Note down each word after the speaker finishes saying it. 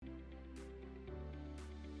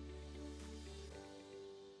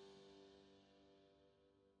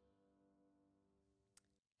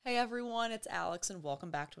Hey everyone, it's Alex and welcome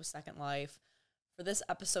back to A Second Life. For this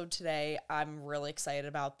episode today, I'm really excited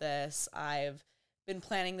about this. I've been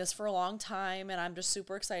planning this for a long time and I'm just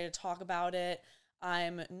super excited to talk about it.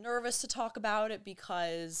 I'm nervous to talk about it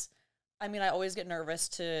because, I always get nervous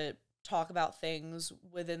to talk about things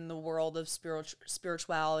within the world of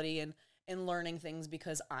spirituality and learning things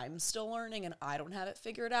because I'm still learning and I don't have it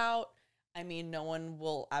figured out. No one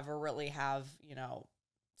will ever really have,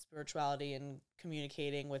 spirituality and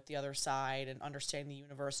communicating with the other side and understanding the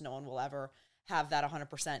universe. No one will ever have that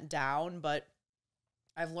 100% down, but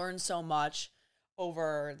I've learned so much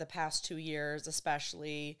over the past 2 years,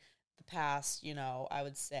 especially the past, I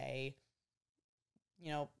would say,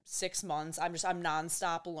 6 months. I'm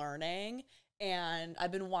nonstop learning, and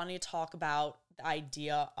I've been wanting to talk about the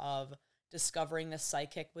idea of discovering the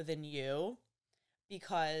psychic within you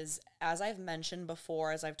because as I've mentioned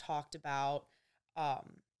before, as I've talked about,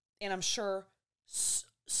 and I'm sure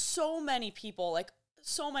so many people,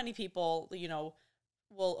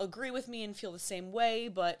 will agree with me and feel the same way,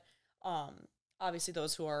 but obviously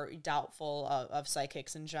those who are doubtful of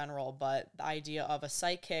psychics in general, but the idea of a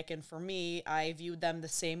psychic, and for me, I viewed them the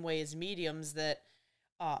same way as mediums, that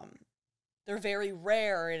they're very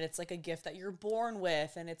rare, and it's like a gift that you're born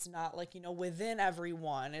with, and it's not like, within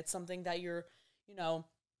everyone. It's something that you're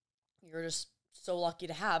just so lucky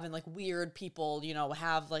to have, and like weird people,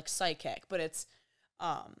 have like psychic, but it's,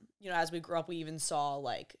 as we grew up, we even saw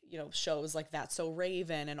like, shows like That So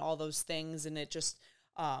Raven and all those things. And it just,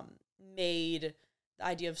 made the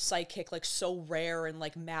idea of psychic like so rare and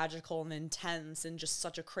like magical and intense and just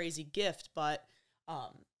such a crazy gift. But,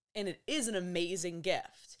 and it is an amazing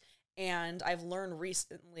gift. And I've learned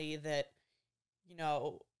recently that,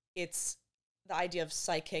 it's the idea of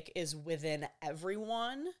psychic is within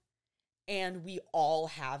everyone. And we all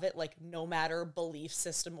have it, like no matter belief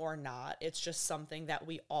system or not. It's just something that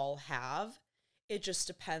we all have. It just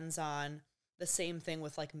depends on the same thing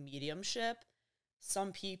with like mediumship.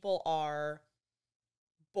 Some people are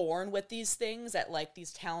born with these things at like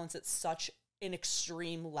these talents at such an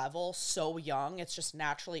extreme level, so young. It's just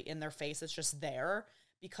naturally in their face. It's just there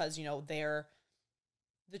because, they're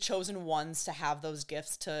the chosen ones to have those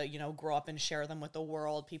gifts to, grow up and share them with the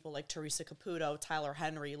world. People like Teresa Caputo, Tyler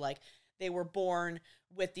Henry, like they were born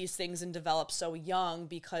with these things and developed so young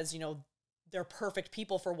because, they're perfect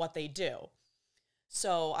people for what they do.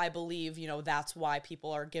 So I believe, that's why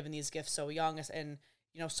people are given these gifts so young and,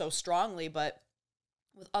 so strongly. But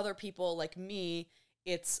with other people like me,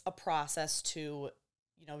 it's a process to,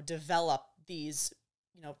 develop these,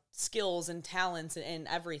 skills and talents and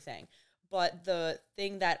everything. But the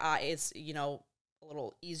thing that is, a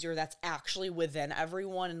little easier, that's actually within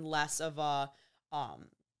everyone and less of a,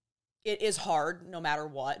 it is hard no matter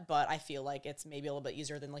what, but I feel like it's maybe a little bit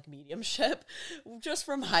easier than like mediumship just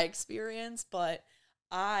from my experience. But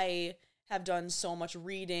I have done so much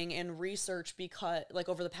reading and research because like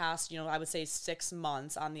over the past, I would say 6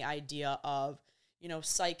 months on the idea of,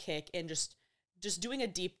 psychic and just doing a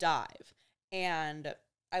deep dive. And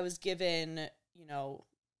I was given,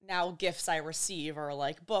 now gifts I receive are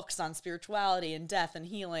like books on spirituality and death and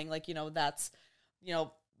healing. Like, that's,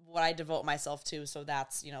 what I devote myself to. So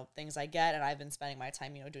that's, things I get. And I've been spending my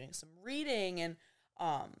time, doing some reading and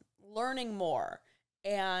learning more.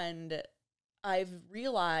 And I've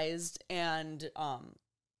realized and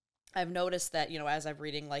I've noticed that, as I'm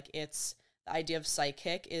reading, like it's the idea of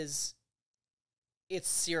psychic is it's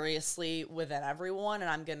seriously within everyone. And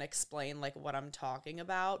I'm going to explain like what I'm talking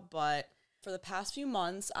about. But for the past few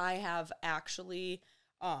months, I have actually,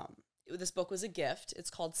 this book was a gift. It's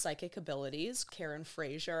called Psychic Abilities, Karen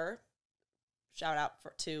Frazier. Shout out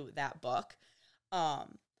to that book.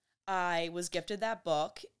 I was gifted that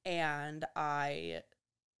book and I,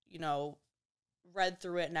 read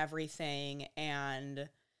through it and everything and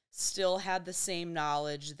still had the same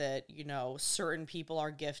knowledge that, certain people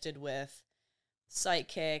are gifted with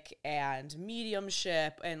psychic and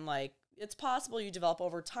mediumship and like it's possible you develop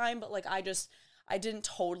over time, but like I didn't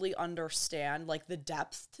totally understand like the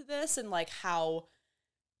depth to this and like how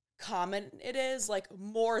common it is, like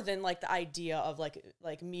more than like the idea of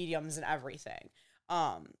like mediums and everything.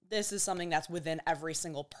 This is something that's within every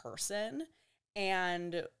single person.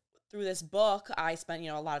 And through this book, I spent,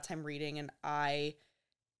 a lot of time reading and I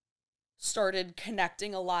started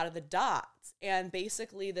connecting a lot of the dots. And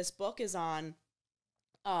basically this book is on,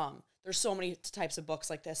 there's so many types of books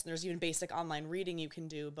like this, and there's even basic online reading you can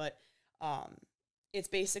do, but it's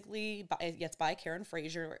basically, it's by Karen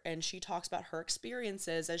Frazier, and she talks about her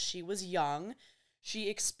experiences as she was young. She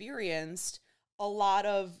experienced a lot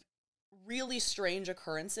of really strange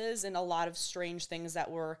occurrences and a lot of strange things that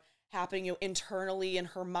were happening, internally in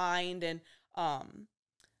her mind, and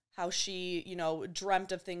how she,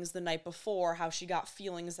 dreamt of things the night before, how she got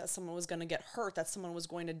feelings that someone was going to get hurt, that someone was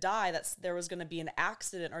going to die, that there was going to be an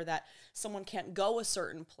accident, or that someone can't go a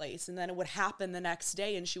certain place. And then it would happen the next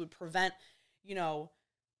day, and she would prevent,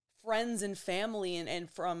 friends and family and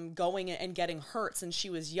from going and getting hurt since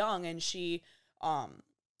she was young. And she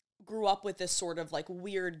grew up with this sort of like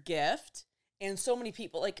weird gift. And so many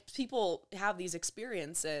people have these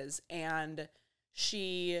experiences, and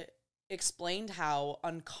she explained how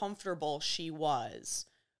uncomfortable she was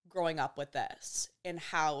growing up with this, and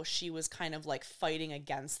how she was kind of like fighting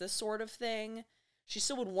against this sort of thing. She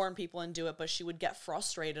still would warn people and do it, but she would get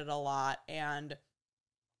frustrated a lot and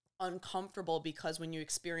uncomfortable, because when you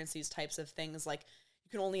experience these types of things, like,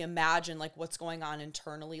 you can only imagine like what's going on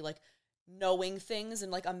internally, like knowing things,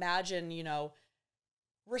 and like imagine,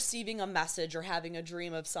 receiving a message or having a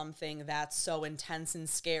dream of something that's so intense and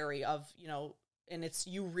scary and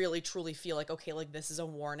you really truly feel like, okay, like this is a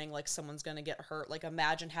warning, like someone's going to get hurt. Like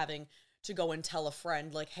imagine having to go and tell a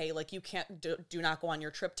friend, like, hey, like you can't do not go on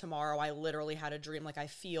your trip tomorrow. I literally had a dream. Like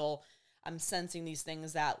I'm sensing these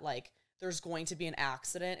things that like there's going to be an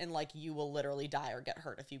accident, and like you will literally die or get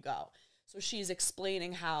hurt if you go. So she's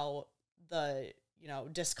explaining how the,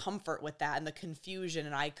 discomfort with that and the confusion,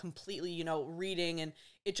 and I completely, reading, and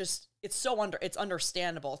it's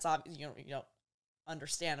understandable. It's obvious,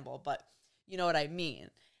 understandable, but you know what I mean.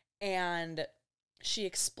 And she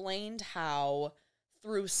explained how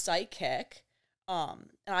through psychic, and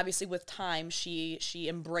obviously with time, she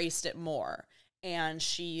embraced it more, and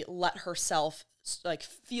she let herself like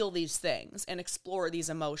feel these things and explore these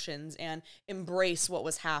emotions and embrace what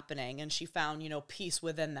was happening. And she found, peace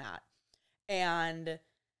within that. And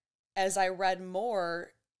as I read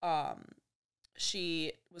more,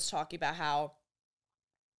 she was talking about how,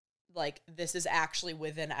 like, this is actually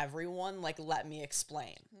within everyone. Like, let me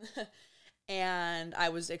explain. And I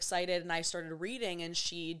was excited, and I started reading, and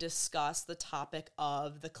she discussed the topic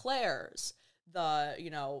of the clairs.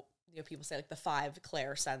 People say like the 5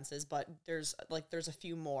 clair senses, but there's a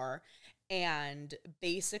few more. And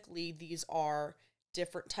basically these are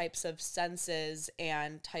different types of senses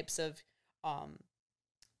and types of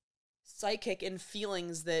psychic and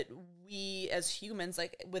feelings that we as humans,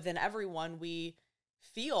 like within everyone, we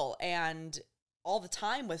feel and all the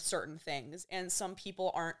time with certain things. And some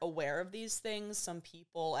people aren't aware of these things. Some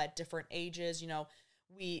people at different ages,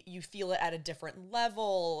 you feel it at a different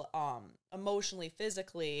level, emotionally,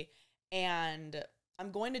 physically. And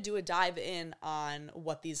I'm going to do a dive in on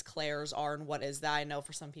what these clairs are and what is that. I know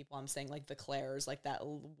for some people I'm saying like the clairs, like that,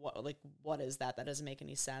 what is that? That doesn't make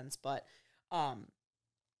any sense. But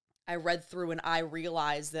I read through and I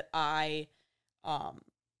realized that I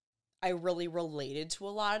really related to a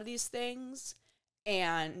lot of these things,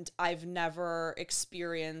 and I've never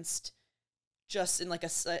experienced, just in like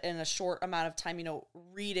in a short amount of time,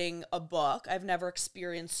 reading a book, I've never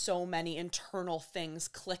experienced so many internal things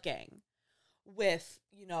clicking with,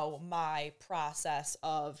 my process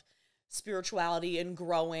of spirituality and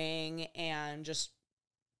growing and just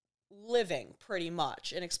living pretty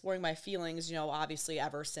much and exploring my feelings. Obviously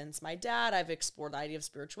ever since my dad, I've explored the idea of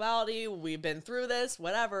spirituality. We've been through this,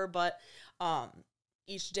 whatever, but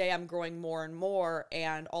each day I'm growing more and more.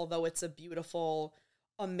 And although it's a beautiful,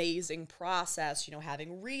 amazing process,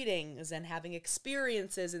 having readings and having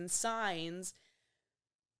experiences and signs,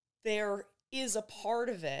 there is a part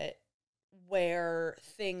of it where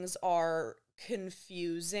things are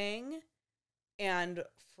confusing and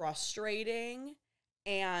frustrating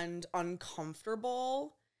and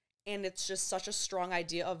uncomfortable, and it's just such a strong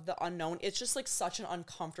idea of the unknown. It's just like such an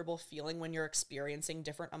uncomfortable feeling when you're experiencing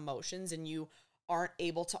different emotions and you aren't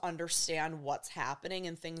able to understand what's happening,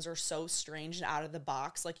 and things are so strange and out of the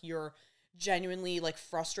box. Like you're genuinely like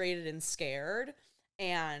frustrated and scared,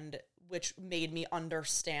 and which made me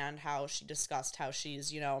understand how she discussed how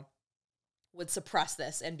she's, would suppress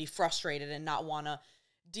this and be frustrated and not want to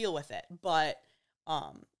deal with it. But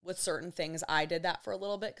with certain things, I did that for a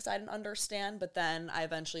little bit because I didn't understand, but then I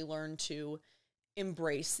eventually learned to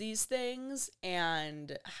embrace these things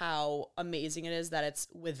and how amazing it is that it's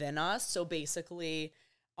within us. So basically,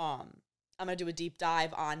 I'm going to do a deep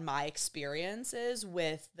dive on my experiences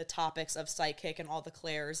with the topics of psychic and all the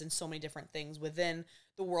clairs and so many different things within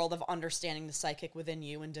the world of understanding the psychic within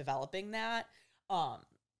you and developing that,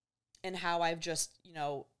 and how I've just,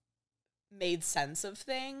 made sense of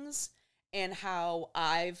things, and how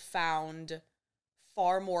I've found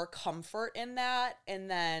far more comfort in that. And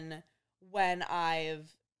then when I've,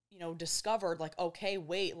 discovered like, okay,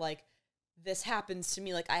 wait, like this happens to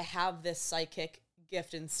me, like I have this psychic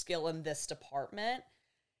gift and skill in this department,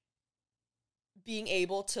 being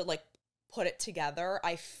able to like put it together,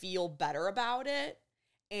 I feel better about it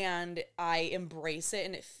and I embrace it,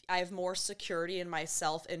 and I have more security in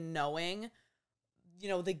myself in knowing, you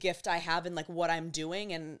know, the gift I have and like what I'm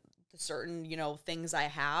doing and the certain, you know, things I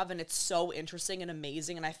have. And it's so interesting and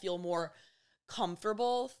amazing. And I feel more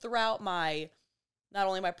comfortable throughout my, not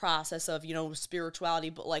only my process of, you know, spirituality,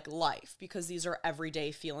 but like life, because these are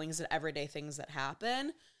everyday feelings and everyday things that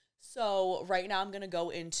happen. So right now I'm going to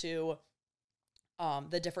go into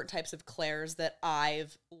the different types of clairs that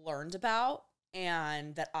I've learned about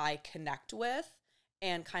and that I connect with,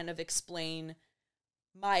 and kind of explain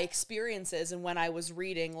my experiences and when I was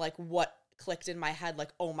reading, like what clicked in my head,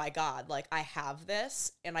 like, oh my God, like I have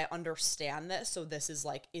this and I understand this. So this is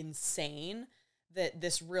like insane that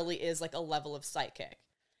this really is like a level of psychic.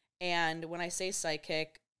 And when I say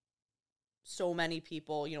psychic, so many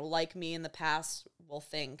people, you know, like me in the past will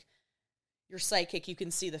think you're psychic, you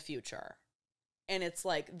can see the future. And it's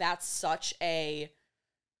like, that's such a,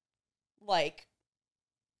 like,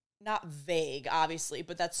 not vague, obviously,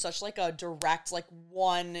 but that's such like a direct, like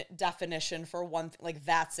one definition for one thing. Like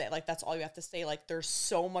that's it. Like that's all you have to say. Like there's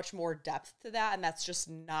so much more depth to that. And that's just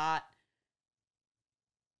not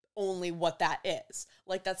only what that is.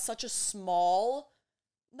 Like that's such a small,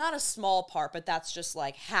 not a small part, but that's just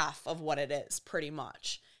like half of what it is pretty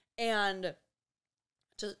much. And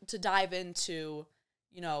to dive into,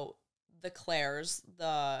 you know, the clairs,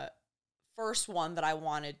 the first one that I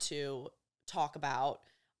wanted to talk about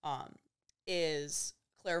is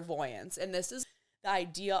clairvoyance. And this is the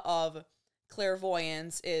idea of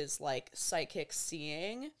clairvoyance is like psychic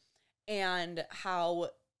seeing, and how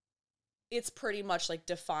it's pretty much like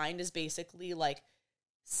defined as basically like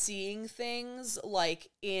seeing things like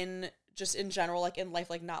in just in general, like in life,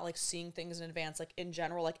 like not like seeing things in advance, like in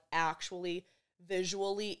general, like actually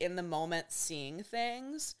visually in the moment seeing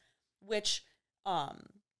things, which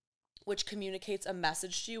communicates a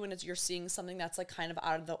message to you, and it's you're seeing something that's like kind of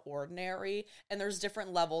out of the ordinary. And there's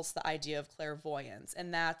different levels to the idea of clairvoyance,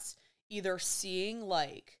 and that's either seeing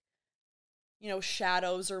like, you know,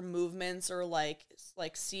 shadows or movements, or like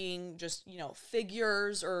seeing just, you know,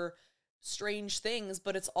 figures or strange things.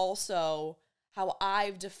 But it's also how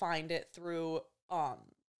I've defined it through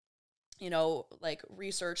you know, like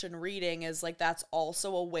research and reading, is like that's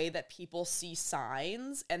also a way that people see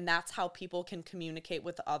signs, and that's how people can communicate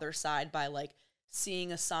with the other side, by like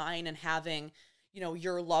seeing a sign and having, you know,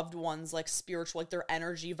 your loved ones like spiritual, like their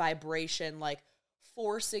energy vibration, like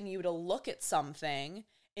forcing you to look at something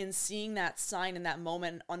and seeing that sign in that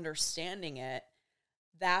moment and understanding it.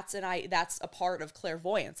 That's a part of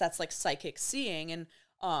clairvoyance. That's like psychic seeing. And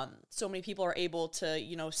so many people are able to,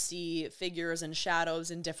 you know, see figures and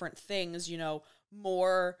shadows and different things, you know,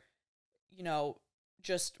 more, you know,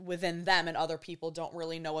 just within them, and other people don't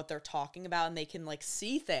really know what they're talking about, and they can like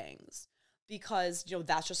see things because, you know,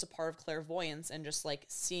 that's just a part of clairvoyance, and just like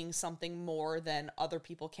seeing something more than other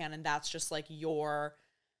people can. And that's just like your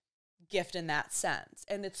gift in that sense.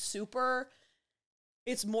 And it's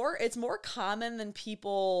more common than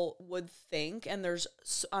people would think. And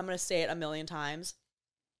I'm going to say it a million times,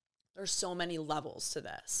 there's so many levels to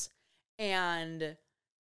this. And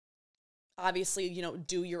obviously, you know,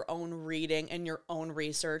 do your own reading and your own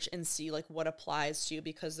research and see like what applies to you,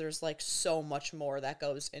 because there's like so much more that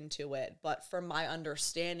goes into it. But from my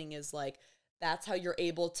understanding is like, that's how you're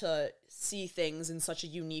able to see things in such a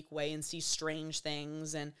unique way and see strange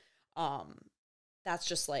things. And that's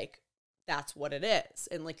just like, that's what it is.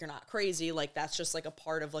 And like, you're not crazy. Like, that's just like a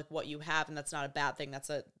part of like what you have. And that's not a bad thing. That's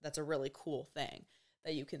a really cool thing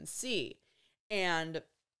that you can see. And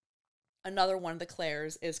another one of the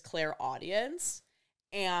clairs is clairaudience.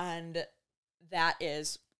 And that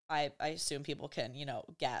is, I assume people can, you know,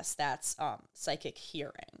 guess, that's psychic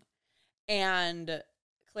hearing. And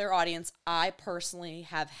clairaudience, I personally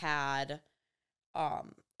have had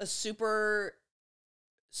a super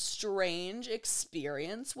strange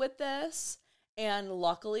experience with this. And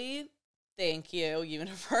luckily, thank you,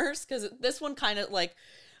 universe, because this one kind of like,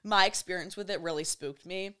 my experience with it really spooked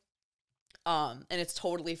me. And it's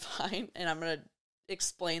totally fine. And I'm going to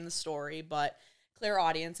explain the story, but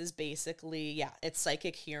clairaudience is basically, yeah, it's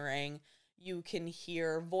psychic hearing. You can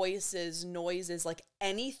hear voices, noises, like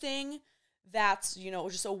anything that's, you know,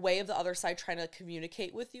 just a way of the other side trying to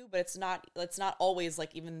communicate with you. But it's not always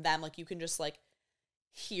like even them. Like you can just like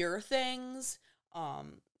hear things,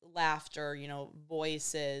 laughter, you know,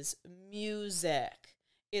 voices, music.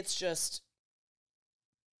 It's just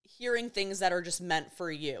hearing things that are just meant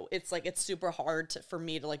for you. It's like, it's super hard for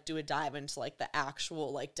me to like do a dive into like the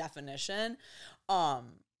actual like definition.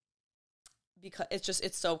 Because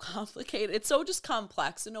it's so complicated. It's so just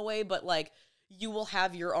complex in a way, but like you will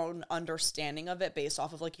have your own understanding of it based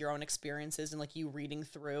off of like your own experiences and like you reading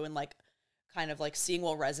through and like kind of like seeing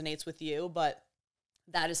what resonates with you. But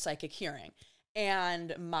that is psychic hearing.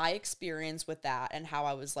 And my experience with that and how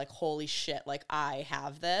I was like, holy shit, like I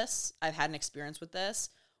have this, I've had an experience with this,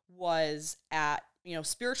 was at, you know,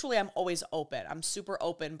 spiritually, I'm always open. I'm super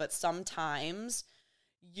open, but sometimes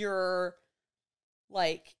you're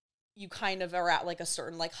like, you kind of are at like a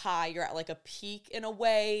certain like high, you're at like a peak in a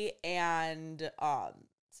way. And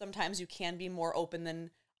sometimes you can be more open than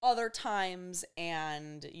other times.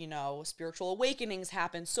 And, you know, spiritual awakenings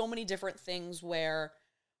happen, so many different things where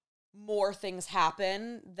more things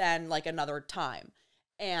happen than like another time.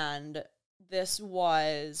 And this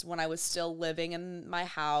was when I was still living in my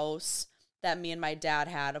house that me and my dad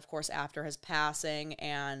had, of course, after his passing.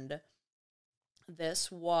 And this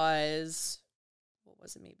was, what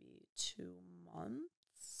was it, maybe 2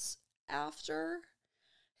 months after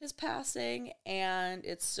his passing. And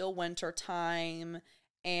it's still winter time.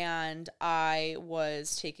 And I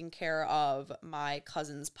was taking care of my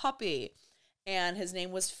cousin's puppy. And his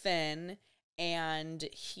name was Finn, and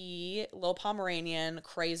he, little Pomeranian,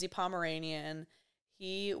 crazy Pomeranian,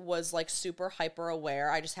 he was like super hyper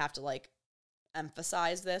aware. I just have to like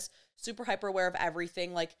emphasize this, super hyper aware of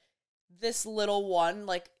everything. Like this little one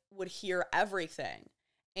like would hear everything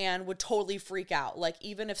and would totally freak out. Like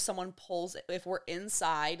even if someone pulls, if we're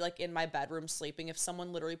inside, like in my bedroom sleeping, if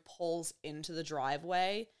someone literally pulls into the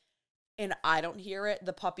driveway and I don't hear it,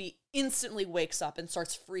 the puppy instantly wakes up and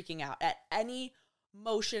starts freaking out. At any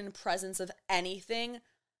motion, presence of anything,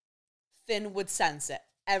 Finn would sense it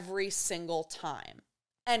every single time.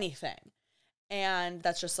 Anything. And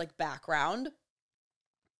that's just like background.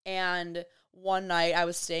 And one night I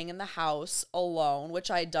was staying in the house alone,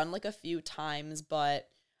 which I had done like a few times, but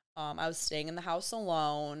I was staying in the house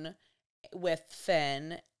alone with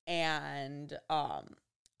Finn, and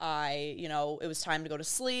you know, it was time to go to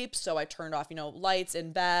sleep, so I turned off, you know, lights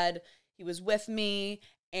in bed. He was with me,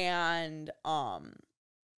 and,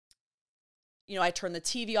 you know, I turned the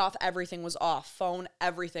TV off. Everything was off. Phone,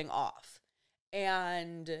 everything off.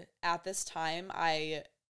 And at this time,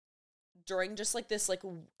 during just like this, like,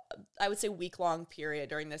 I would say week-long period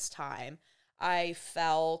during this time, I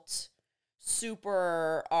felt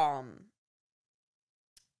super,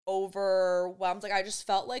 overwhelmed. Like, I just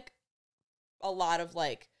felt like a lot of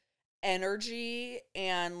like energy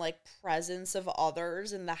and like presence of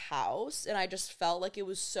others in the house, and I just felt like it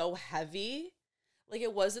was so heavy. Like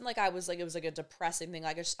it wasn't like I was like, it was like a depressing thing.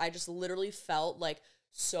 Like I just literally felt like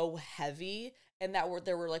so heavy, and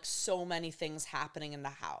there were like so many things happening in the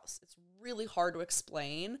house. It's really hard to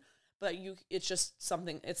explain, but it's just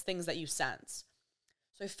something, it's things that you sense.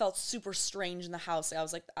 So I felt super strange in the house. I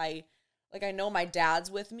was like, I know my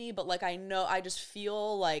dad's with me, but like I just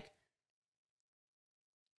feel like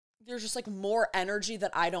there's just like more energy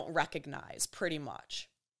that I don't recognize, pretty much.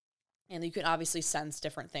 And you can obviously sense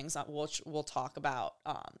different things. We'll talk about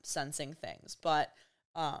sensing things, but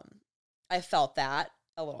I felt that,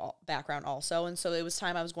 a little background also. And so it was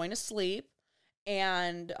time I was going to sleep,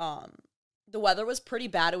 and the weather was pretty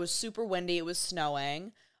bad. It was super windy. It was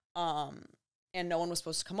snowing, and no one was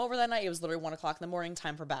supposed to come over that night. It was literally 1:00 in the morning,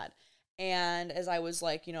 time for bed. And as I was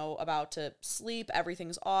like, you know, about to sleep,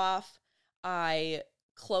 everything's off, I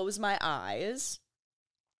close my eyes,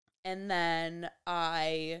 and then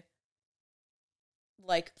I,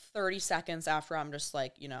 like 30 seconds after I'm just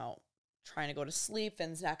like, you know, trying to go to sleep,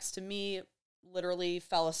 Finn's next to me, literally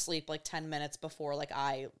fell asleep like 10 minutes before like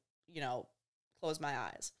I, you know, closed my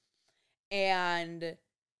eyes. And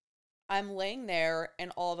I'm laying there,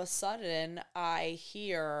 and all of a sudden I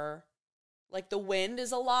hear like the wind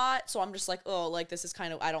is a lot. So I'm just like, oh, like this is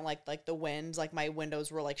kind of, I don't like the wind. Like my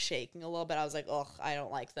windows were like shaking a little bit. I was like, oh, I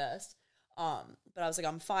don't like this. But I was like,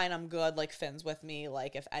 I'm fine. I'm good. Like Finn's with me.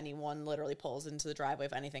 Like if anyone literally pulls into the driveway,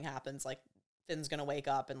 if anything happens, like Finn's going to wake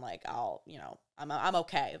up, and like, I'll, you know, I'm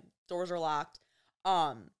okay. Doors are locked.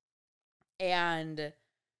 And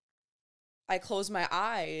I close my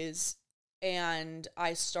eyes, and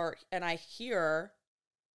I hear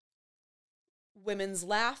women's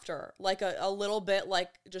laughter, like a little bit, like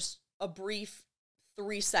just a brief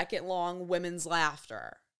 3-second long women's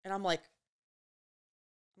laughter. And I'm like,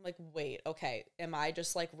 wait, okay, am I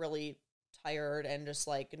just like really tired and just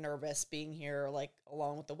like nervous being here, like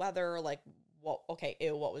alone with the weather? Like, what? Okay,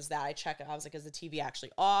 ew, what was that? I checked it. I was like, is the TV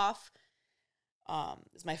actually off?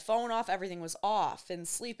 Is my phone off? Everything was off and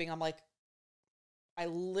sleeping. I'm like, I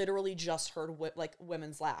literally just heard like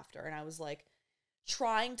women's laughter, and I was like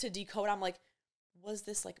trying to decode. I'm like, was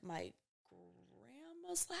this like my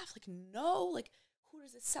grandma's laugh? Like, no, like who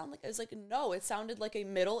does it sound like? I was like, no, it sounded like a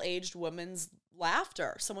middle-aged woman's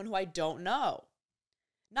laughter, someone who I don't know.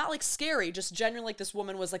 Not like scary, just genuinely like this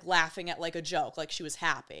woman was like laughing at like a joke, like she was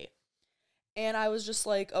happy. And I was just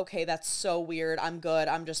like, okay, that's so weird. I'm good.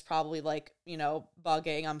 I'm just probably like,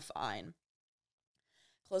 bugging. I'm fine.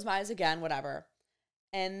 Close my eyes again, whatever.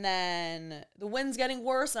 And then the wind's getting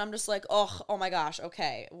worse, and I'm just like, oh my gosh,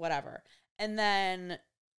 okay, whatever. And then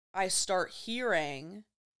I start hearing,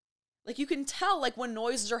 like you can tell like when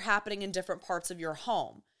noises are happening in different parts of your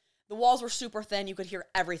home. The walls were super thin. You could hear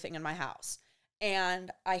everything in my house.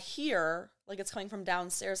 And I hear, like it's coming from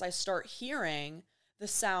downstairs, I start hearing the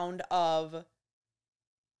sound of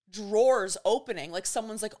drawers opening, like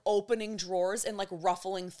someone's like opening drawers and like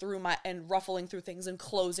ruffling through things and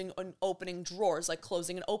closing and opening drawers, like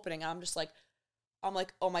closing and opening. And I'm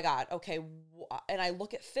like, oh my God, okay. And I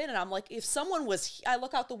look at Finn and I'm like, if someone was, I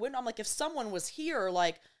look out the window, I'm like, if someone was here,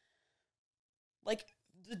 like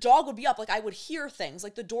the dog would be up, like I would hear things,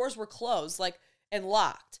 like the doors were closed, like, and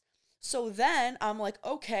locked. So then I'm like,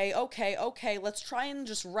 okay, let's try and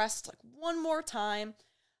just rest like one more time.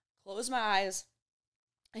 Close my eyes.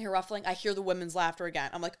 I hear ruffling. I hear the women's laughter again.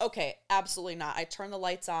 I'm like, okay, absolutely not. I turn the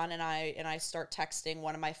lights on and I start texting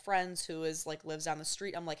one of my friends who is like lives down the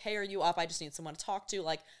street. I'm like, hey, are you up? I just need someone to talk to.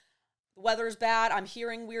 Like, the weather's bad. I'm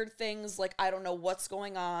hearing weird things. Like, I don't know what's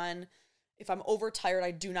going on. If I'm overtired,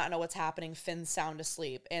 I do not know what's happening. Finn's sound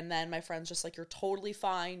asleep. And then my friend's just like, you're totally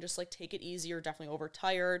fine. Just like take it easy. You're definitely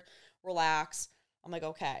overtired. Relax. I'm like,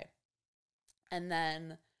 okay. And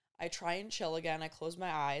then I try and chill again. I close my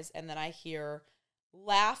eyes and then I hear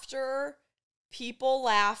laughter, people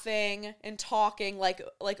laughing and talking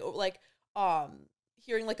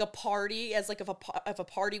hearing like a party as like if a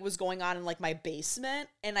party was going on in like my basement,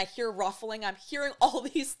 and I hear ruffling. I'm hearing all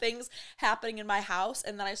these things happening in my house,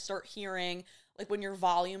 and then I start hearing like when your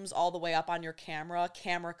volume's all the way up on your camera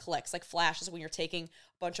clicks, like flashes when you're taking a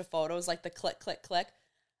bunch of photos, like the click, click, click.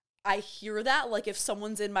 I hear that like if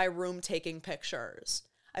someone's in my room taking pictures.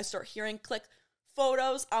 I start hearing click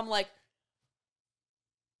photos. I'm like,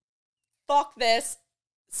 fuck this.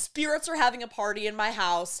 Spirits are having a party in my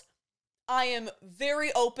house. I am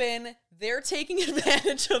very open. They're taking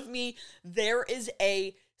advantage of me. There is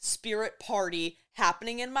a spirit party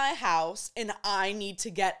happening in my house and I need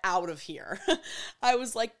to get out of here. I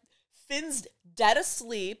was like, Finn's dead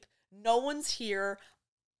asleep. No one's here.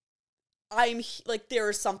 There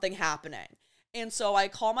is something happening. And so I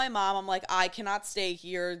call my mom. I'm like, I cannot stay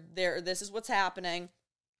here. This is what's happening.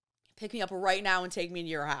 Pick me up right now and take me to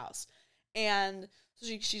your house. And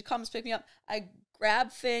so she comes pick me up. I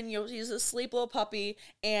grab Finn, he's a sleep little puppy,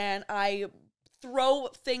 and I throw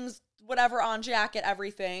things, whatever, on jacket,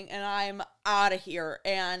 everything, and I'm out of here.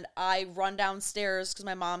 And I run downstairs because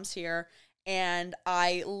my mom's here, and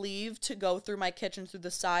I leave to go through my kitchen through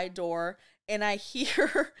the side door, and I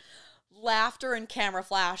hear laughter and camera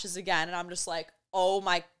flashes again, and I'm just like, oh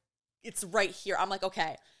my, it's right here. I'm like,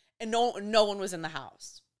 okay. And no one was in the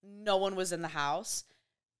house. No one was in the house.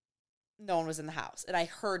 And I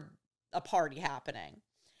heard a party happening.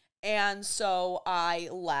 And so I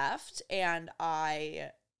left and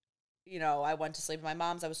I went to sleep at my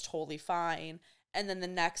mom's. I was totally fine. And then the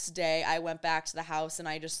next day I went back to the house and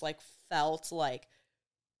I just like felt like,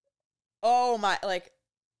 oh my,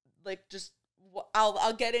 just,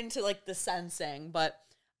 I'll get into like the sensing, but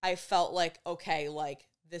I felt like, okay, like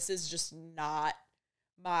this is just not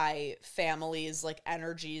my family's like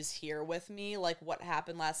energies here with me. Like what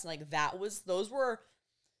happened last night, those were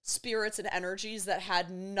spirits and energies that had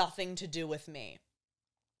nothing to do with me.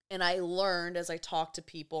 And I learned as I talked to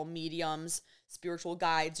people, mediums, spiritual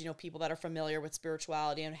guides, people that are familiar with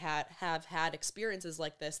spirituality and have had experiences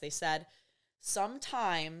like this. They said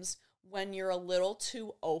sometimes when you're a little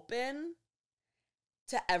too open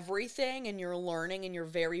to everything and you're learning and you're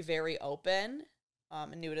very, very open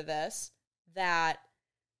and new to this, that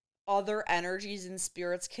other energies and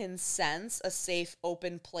spirits can sense a safe,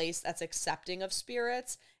 open place that's accepting of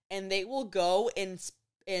spirits, and they will go and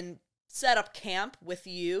set up camp with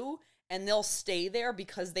you, and they'll stay there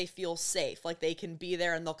because they feel safe, like they can be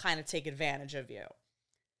there, and they'll kind of take advantage of you.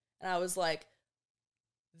 And I was like,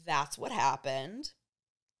 that's what happened.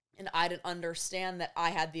 And I didn't understand that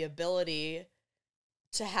I had the ability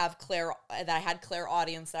to have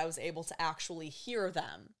clairaudience, that I was able to actually hear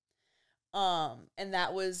them. And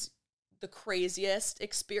that was the craziest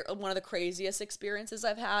one of the craziest experiences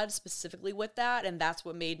I've had specifically with that. And that's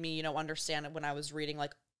what made me, understand it when I was reading,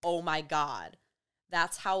 like, oh my God,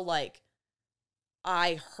 that's how, like,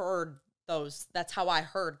 that's how I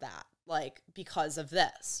heard that, like, because of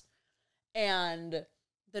this. And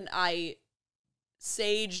then I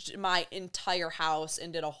saged my entire house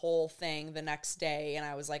and did a whole thing the next day, and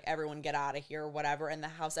I was like, everyone get out of here, whatever, and the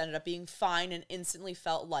house ended up being fine and instantly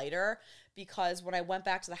felt lighter, because when I went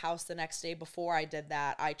back to the house the next day before I did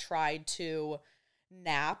that, I tried to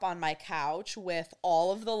nap on my couch with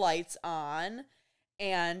all of the lights on,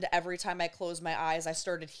 and every time I closed my eyes, I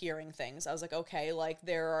started hearing things. I was like, okay, like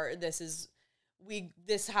this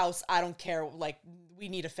house, I don't care, like we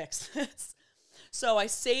need to fix this. So I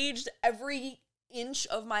saged every inch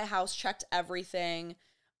of my house, checked everything,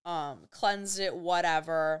 cleansed it,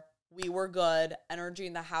 whatever. We were good. Energy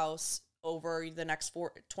in the house over the next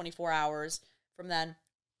 24 hours. From then,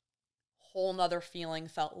 whole nother feeling,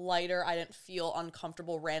 felt lighter. I didn't feel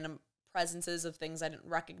uncomfortable random presences of things I didn't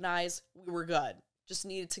recognize. We were good. Just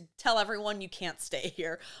needed to tell everyone you can't stay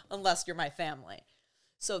here unless you're my family.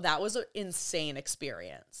 So that was an insane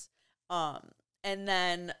experience. And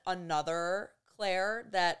then another Claire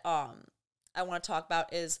that I want to talk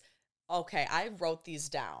about is, okay, I wrote these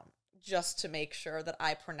down just to make sure that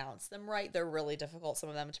I pronounce them right. They're really difficult, some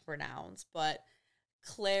of them, to pronounce, but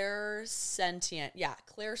Claire sentient. Yeah,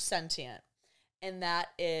 Claire sentient. And that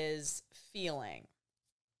is feeling.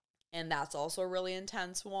 And that's also a really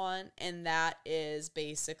intense one. And that is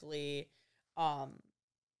basically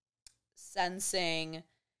sensing,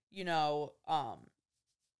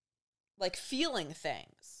 like feeling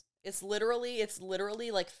things. It's literally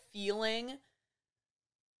like feeling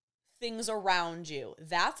things around you.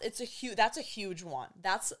 That's a huge one.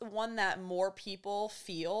 That's one that more people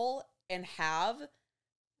feel and have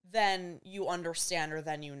than you understand or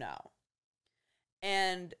than you know.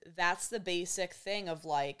 And that's the basic thing of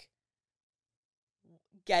like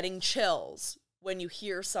getting chills when you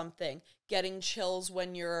hear something, getting chills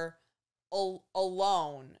when you're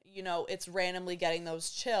alone. It's randomly getting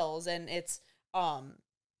those chills, and it's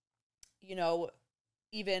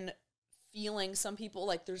even feeling, some people,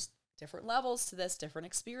 like, there's different levels to this, different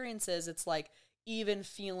experiences. It's like even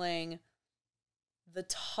feeling the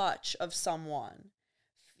touch of someone,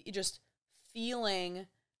 just feeling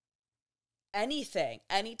anything,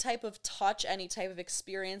 any type of touch, any type of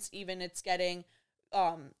experience. Even it's getting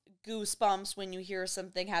goosebumps when you hear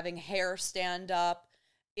something, having hair stand up.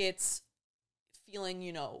 It's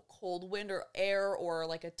feeling, cold wind or air, or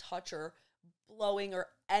like a touch or blowing or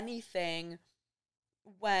anything,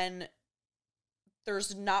 when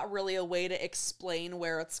there's not really a way to explain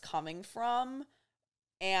where it's coming from.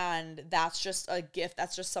 And that's just a gift.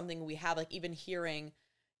 That's just something we have. Like even hearing,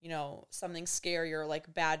 something scary or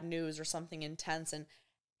like bad news or something intense, and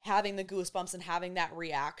having the goosebumps and having that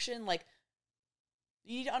reaction, like,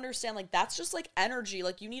 you need to understand, like, that's just like energy.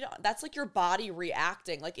 Like that's like your body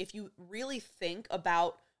reacting. Like if you really think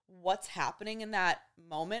about what's happening in that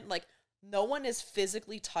moment, like no one is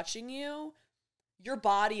physically touching you. Your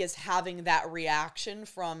body is having that reaction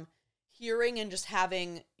from hearing and just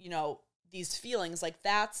having, these feelings. Like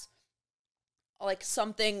that's like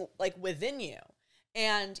something like within you.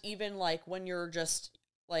 And even like when you're just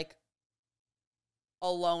like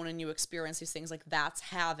alone and you experience these things, like that's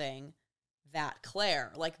having that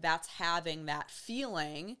Claire, like that's having that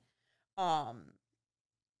feeling of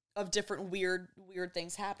different weird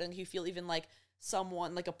things happening. You feel even like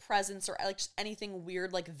someone, like a presence or like just anything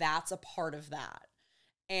weird, like that's a part of that.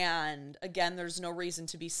 And again, there's no reason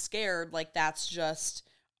to be scared. Like that's just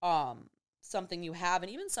something you have.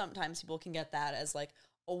 And even sometimes people can get that as like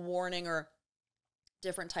a warning or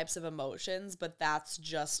different types of emotions, but that's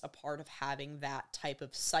just a part of having that type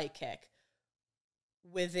of psychic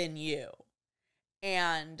within you.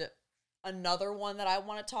 And another one that I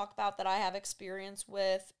want to talk about that I have experience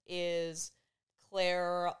with is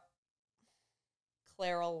clairalience.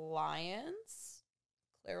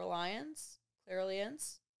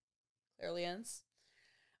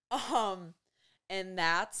 And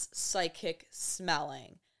that's psychic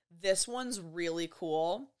smelling. This one's really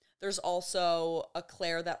cool. There's also a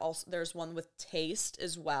Claire that also, there's one with taste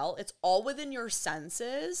as well. It's all within your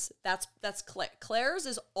senses. That's Claire's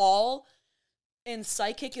is all, and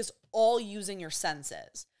psychic is all using your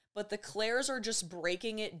senses. But the Claire's are just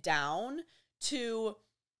breaking it down to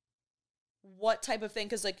what type of thing,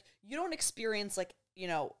 because like you don't experience like, you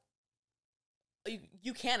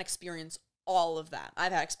can't experience all of that.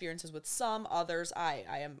 I've had experiences with some, others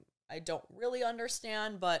I don't really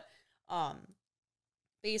understand, but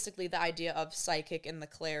basically the idea of psychic and the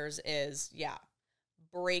Claire's is,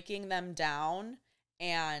 breaking them down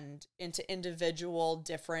and into individual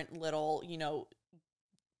different little,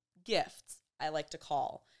 gifts, I like to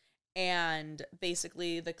call. And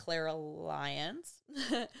basically the clairalience,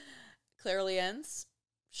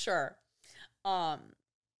 sure,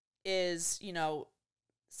 is,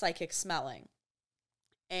 psychic smelling.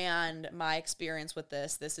 And my experience with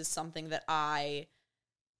this is something that I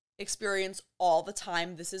experience all the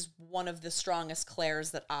time. This is one of the strongest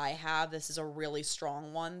clairs that I have. This is a really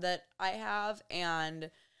strong one that I have.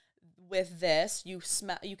 And with this, you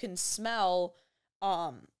can smell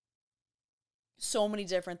so many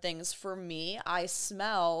different things. For me, I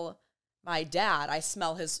smell my dad. I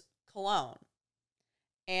smell his cologne.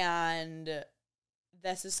 And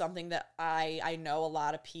this is something that I know a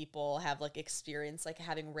lot of people have like experienced, like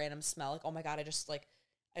having random smell. Like, oh my God, I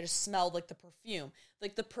just smelled like the perfume.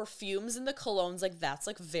 Like the perfumes and the colognes, like that's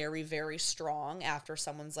like very, very strong after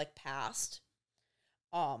someone's like passed.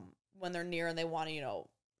 When they're near and they want to,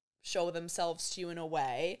 show themselves to you in a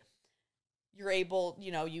way, you're able,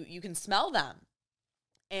 you can smell them.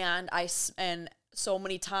 And so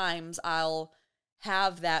many times I'll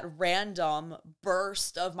have that random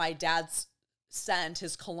burst of my dad's scent,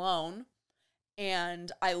 his cologne,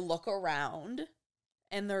 and I look around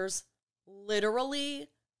and there's literally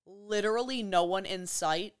no one in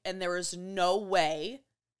sight, and there is no way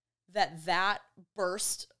that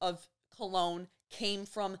burst of cologne came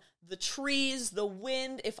from the trees, the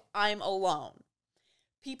wind, if I'm alone.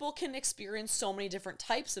 People can experience so many different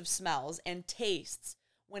types of smells and tastes.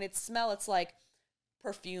 When it's it's like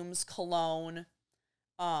perfumes, cologne.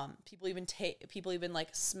 People even like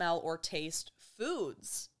smell or taste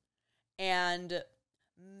foods, and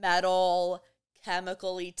metal,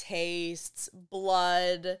 chemically tastes,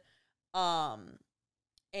 blood,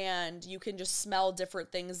 and you can just smell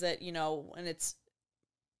different things that, and it's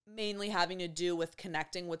mainly having to do with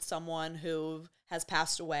connecting with someone who has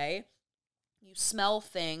passed away. You smell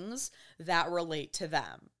things that relate to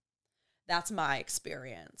them. That's my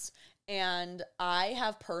experience. And I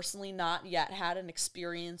have personally not yet had an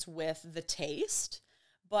experience with the taste,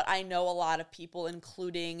 but I know a lot of people,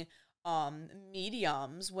 including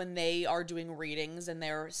mediums, when they are doing readings and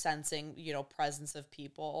they're sensing, presence of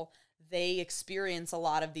people, they experience a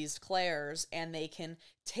lot of these clairs and they can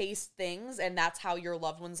taste things, and that's how your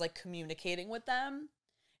loved one's like communicating with them.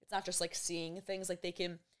 It's not just like seeing things, like they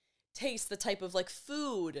can taste the type of like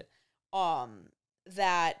food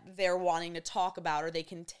that they're wanting to talk about, or they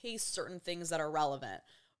can taste certain things that are relevant.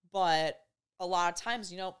 But a lot of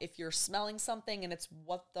times, if you're smelling something and it's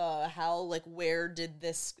what the hell, like where did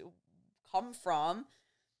this come from?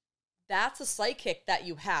 That's a psychic that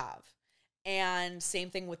you have. And same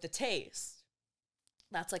thing with the taste.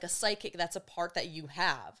 That's like a psychic, that's a part that you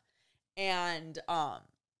have. And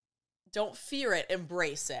don't fear it,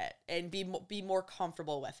 embrace it, and be more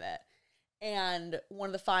comfortable with it. And one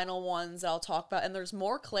of the final ones that I'll talk about, and there's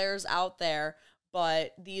more clairs out there,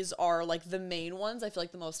 but these are like the main ones, I feel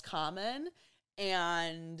like the most common,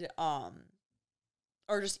 and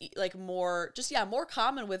are just like more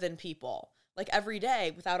common within people, like every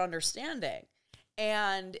day without understanding.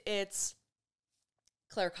 And it's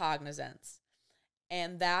claircognizance.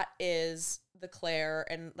 And that is the clair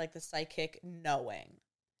and like the psychic knowing.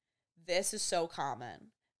 This is so common.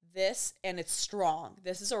 And it's strong.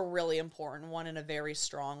 This is a really important one and a very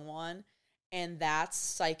strong one. And that's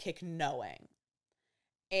psychic knowing.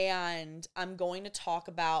 And I'm going to talk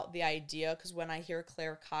about the idea, because when I hear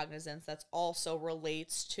claircognizance, that also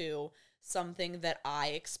relates to something that I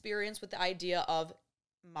experience with the idea of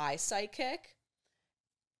my psychic,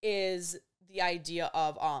 is the idea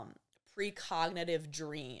of precognitive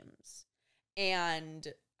dreams and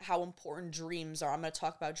how important dreams are. I'm going to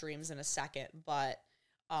talk about dreams in a second, but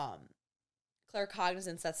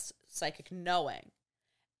claircognizance, that's psychic knowing.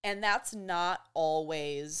 And that's not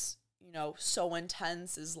always, so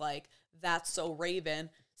intense as like, that's so Raven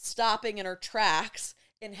stopping in her tracks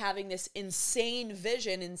and having this insane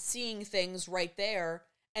vision and seeing things right there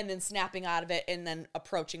and then snapping out of it and then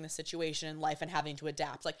approaching the situation in life and having to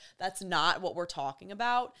adapt. Like, that's not what we're talking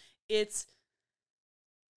about. It's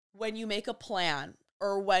when you make a plan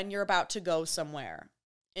or when you're about to go somewhere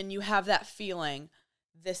and you have that feeling,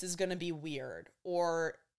 this is going to be weird,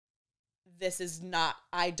 or this is not,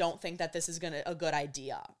 I don't think that this is a good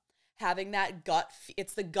idea. Having that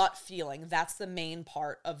it's the gut feeling. That's the main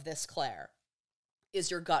part of this clair, is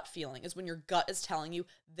your gut feeling, is when your gut is telling you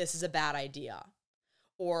this is a bad idea.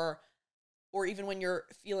 Or even when you're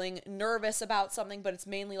feeling nervous about something, but it's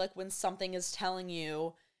mainly like when something is telling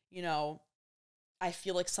you, I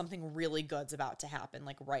feel like something really good's about to happen,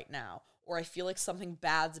 like right now. Or I feel like something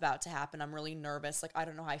bad's about to happen. I'm really nervous. Like, I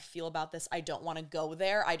don't know how I feel about this. I don't want to go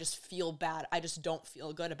there. I just feel bad. I just don't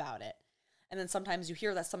feel good about it. And then sometimes you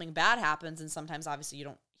hear that something bad happens, and sometimes obviously you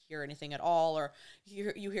don't hear anything at all, or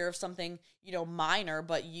you hear of something, minor,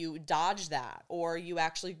 but you dodge that, or you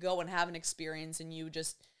actually go and have an experience and you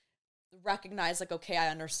just recognize like, okay, I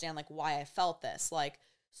understand like why I felt this. Like,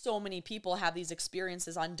 so many people have these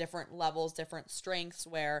experiences on different levels, different strengths,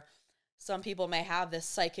 where some people may have this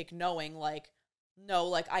psychic knowing, like, no,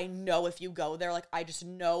 like, I know if you go there, like, I just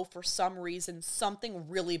know for some reason something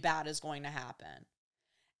really bad is going to happen.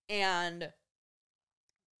 And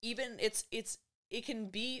even it can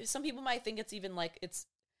be, some people might think it's even like, it's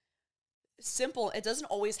simple. It doesn't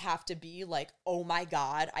always have to be like, oh my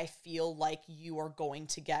God, I feel like you are going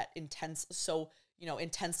to get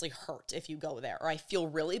intensely hurt if you go there. Or I feel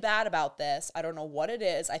really bad about this. I don't know what it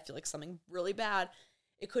is. I feel like something really bad.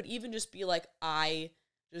 It could even just be like, I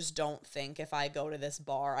just don't think if I go to this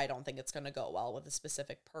bar, I don't think it's going to go well with a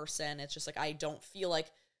specific person. It's just like, I don't feel like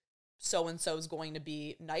so-and-so is going to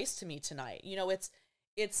be nice to me tonight.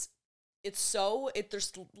 There's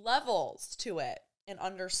levels to it and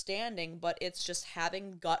understanding, but it's just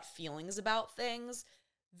having gut feelings about things.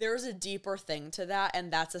 There's a deeper thing to that,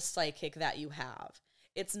 and that's a psychic that you have.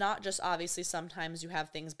 It's not just, obviously, sometimes you have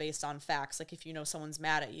things based on facts. Like, if you know someone's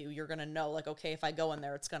mad at you, you're going to know, like, okay, if I go in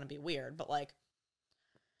there, it's going to be weird. But, like,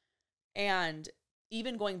 and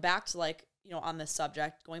even going back to, like, on this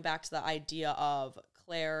subject, going back to the idea of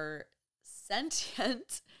clairsentient,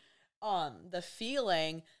 the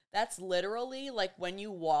feeling, that's literally, like, when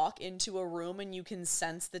you walk into a room and you can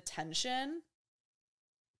sense the tension,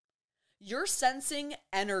 you're sensing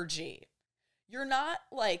energy. You're not,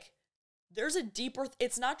 like, there's a deeper,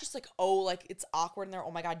 it's not just like, oh, like, it's awkward in there,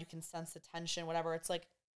 oh my God, you can sense the tension, whatever. It's like,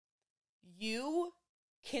 you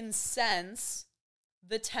can sense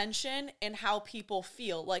the tension and how people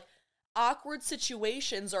feel. Like, awkward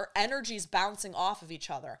situations are energies bouncing off of each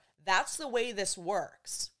other. That's the way this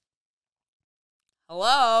works.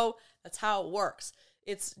 Hello? That's how it works.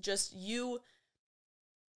 It's just the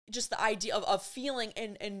idea of feeling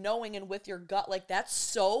and knowing and with your gut, like,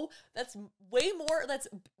 that's way more, that's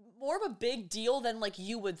more of a big deal than, like,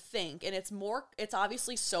 you would think. And it's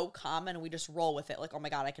obviously so common, and we just roll with it. Like, oh my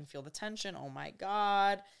God, I can feel the tension. Oh my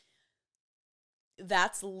God.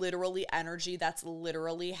 That's literally energy. That's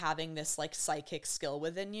literally having this, like, psychic skill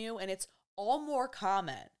within you. And it's all more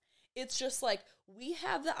common. It's just like, we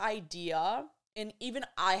have the idea, and even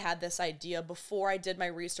I had this idea before I did my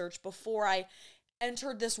research, before I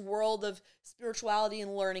entered this world of spirituality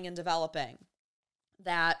and learning and developing,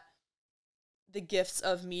 that the gifts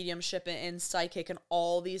of mediumship and psychic and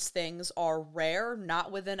all these things are rare, not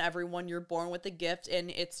within everyone. You're born with the gift,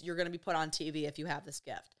 and you're going to be put on TV if you have this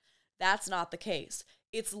gift. That's not the case.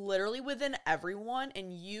 It's literally within everyone,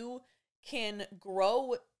 and you can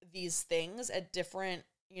grow these things at different,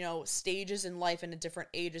 stages in life and at different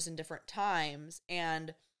ages and different times,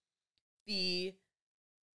 and be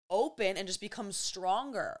open and just become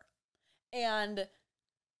stronger. And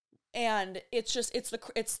it's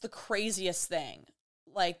the craziest thing.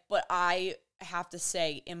 Like, but I have to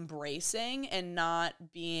say, embracing and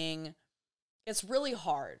not being, it's really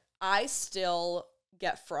hard. I still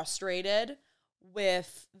get frustrated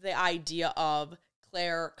with the idea of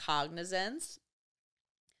claircognizance,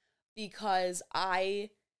 because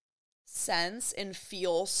I sense and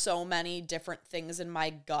feel so many different things in my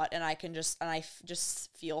gut, and I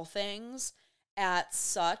just feel things at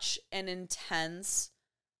such an intense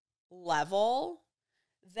level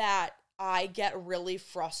that I get really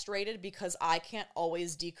frustrated, because I can't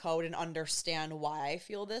always decode and understand why I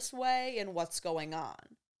feel this way and what's going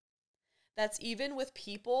on. That's even with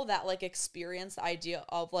people that, like, experience the idea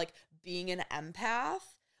of, like, being an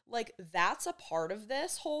empath. Like, that's a part of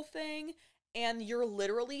this whole thing. And you're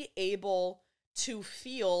literally able to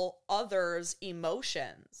feel others'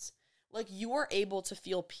 emotions. Like, you are able to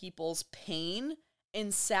feel people's pain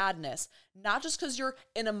and sadness, not just because you're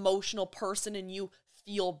an emotional person and you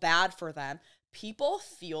feel bad for them. People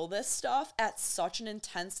feel this stuff at such an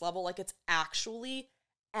intense level, like it's actually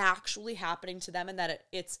happening to them, and that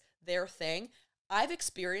it's their thing. I've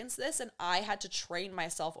experienced this, and I had to train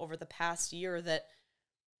myself over the past year that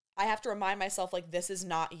I have to remind myself, like, this is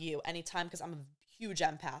not you anytime, because I'm a huge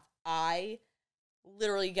empath. I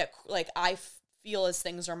literally get, like, I feel as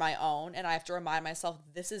things are my own, and I have to remind myself,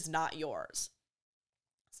 this is not yours.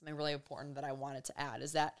 Something really important that I wanted to add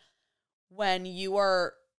is that when you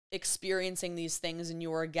are experiencing these things and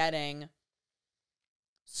you are getting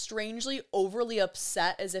strangely overly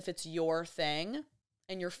upset as if it's your thing,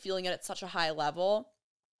 and you're feeling it at such a high level,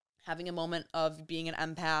 having a moment of being an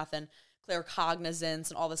empath and claircognizance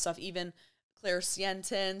and all this stuff, even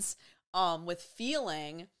clairsentience, with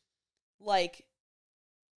feeling, like,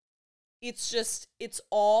 it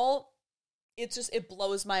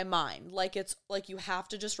blows my mind. Like, it's like, you have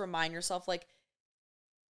to just remind yourself, like,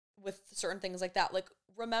 with certain things like that, like,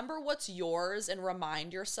 remember what's yours and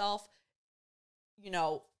remind yourself,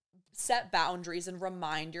 set boundaries and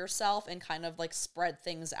remind yourself and kind of like spread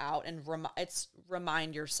things out and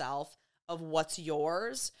remind yourself of what's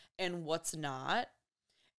yours and what's not.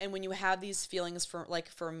 And when you have these feelings,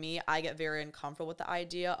 for me, I get very uncomfortable with the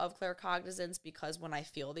idea of claircognizance, because when I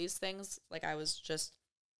feel these things, like I was just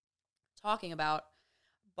talking about,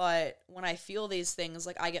 but when I feel these things,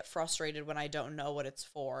 like I get frustrated when I don't know what it's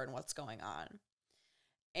for and what's going on.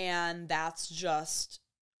 And that's just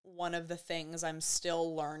one of the things I'm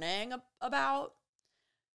still learning about,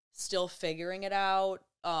 still figuring it out.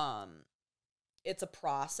 It's a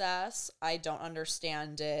process. I don't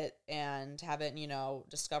understand it and haven't,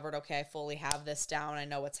 discovered, okay, I fully have this down. I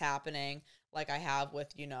know what's happening, like I have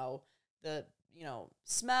with, the,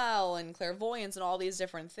 smell and clairvoyance and all these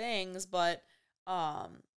different things. But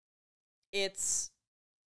it's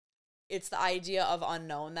the idea of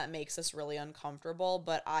unknown that makes us really uncomfortable.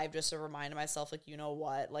 But I've just reminded myself, like, you know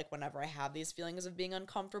what, like whenever I have these feelings of being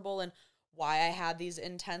uncomfortable and why I had these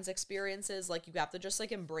intense experiences, like you have to just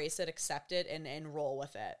like embrace it, accept it, and roll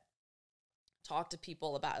with it. Talk to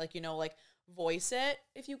people about, like, like voice it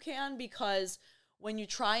if you can, because when you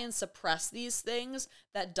try and suppress these things,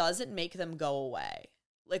 that doesn't make them go away.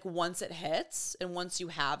 Like once it hits and once you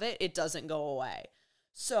have it, it doesn't go away.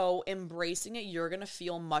 So embracing it, you're going to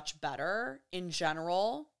feel much better in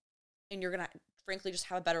general, and you're going to frankly just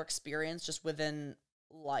have a better experience just within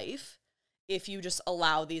life if you just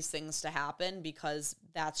allow these things to happen, because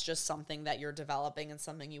that's just something that you're developing and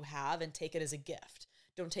something you have, and take it as a gift.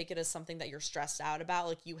 Don't take it as something that you're stressed out about.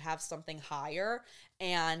 Like you have something higher,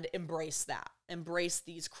 and embrace that. Embrace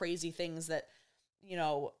these crazy things that,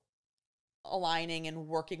 aligning and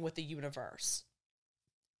working with the universe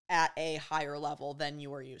at a higher level than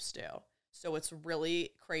you are used to. So it's really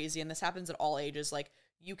crazy. And this happens at all ages. Like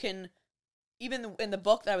you can, even in the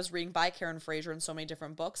book that I was reading by Karen Frazier and so many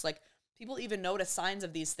different books, like people even notice signs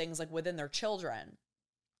of these things like within their children.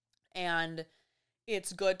 And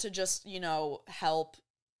it's good to just, help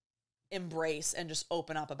embrace and just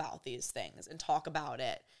open up about these things and talk about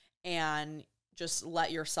it and just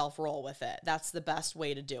let yourself roll with it. That's the best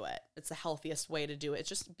way to do it. It's the healthiest way to do it. It's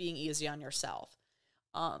just being easy on yourself.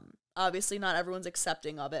 Obviously not everyone's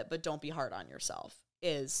accepting of it, but don't be hard on yourself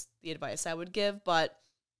is the advice I would give. But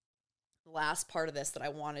the last part of this that I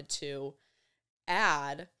wanted to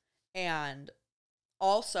add, and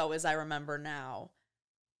also as I remember now,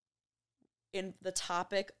 in the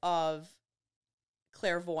topic of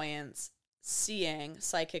clairvoyance, seeing,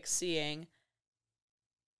 psychic seeing,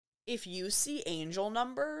 if you see angel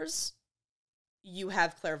numbers, you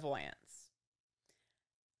have clairvoyance.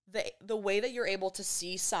 The way that you're able to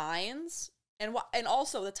see signs, and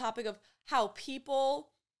also the topic of how people,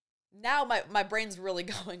 now my brain's really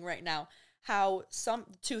going right now, how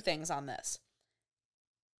two things on this.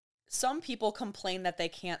 Some people complain that they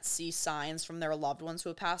can't see signs from their loved ones who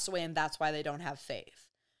have passed away, and that's why they don't have faith.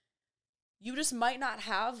 You just might not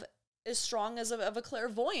have as strong of a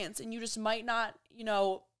clairvoyance, and you just might not,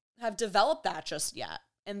 have developed that just yet.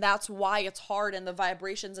 And that's why it's hard, and the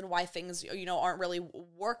vibrations and why things, aren't really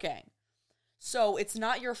working. So it's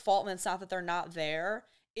not your fault, and it's not that they're not there.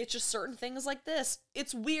 It's just certain things like this.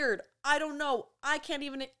 It's weird. I don't know. I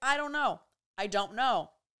don't know.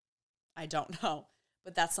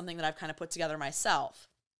 But that's something that I've kind of put together myself.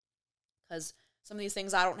 Because some of these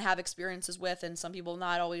things I don't have experiences with, and some people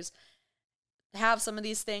not always have some of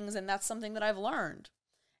these things, and that's something that I've learned.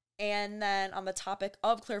 And then on the topic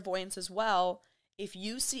of clairvoyance as well, if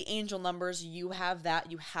you see angel numbers, you have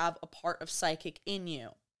that. You have a part of psychic in you,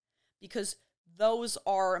 because those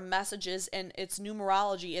are messages, and it's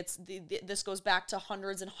numerology. This goes back to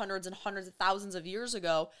hundreds and hundreds and hundreds of thousands of years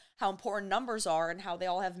ago, how important numbers are and how they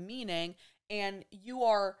all have meaning, and you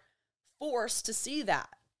are forced to see that.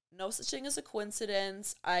 No such thing as a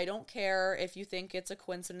coincidence. I don't care if you think it's a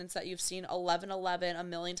coincidence that you've seen 1111 a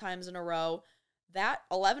million times in a row. That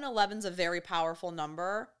 1111 is a very powerful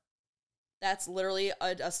number. That's literally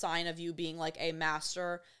a sign of you being like a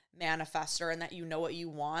master manifester, and that you know what you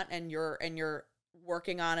want, and you're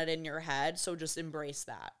working on it in your head. So just embrace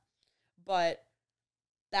that. But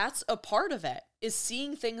that's a part of it, is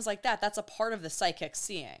seeing things like that. That's a part of the psychic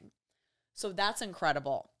seeing. So that's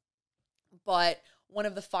incredible. But one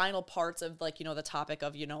of the final parts of the topic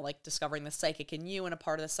of, discovering the psychic in you and a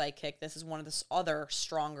part of the psychic, this is one of the other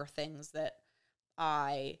stronger things that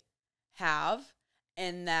I have,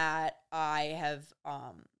 and that I have,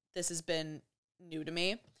 this has been new to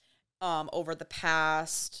me, over the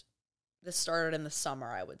past, this started in the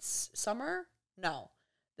summer,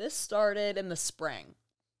 this started in the spring.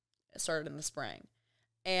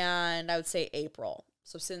 And I would say April.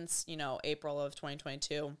 So since, April of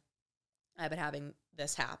 2022, I've been having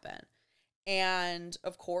this happen. And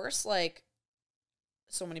of course, like,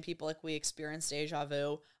 so many people, like, we experience deja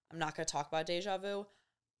vu. I'm not going to talk about deja vu.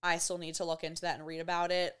 I still need to look into that and read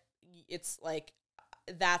about it. It's like,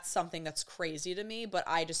 that's something that's crazy to me, but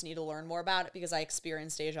I just need to learn more about it because I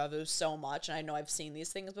experienced deja vu so much, and I know I've seen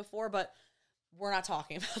these things before, but we're not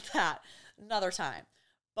talking about that another time.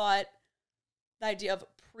 But the idea of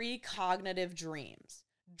precognitive dreams.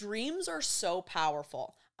 Dreams are so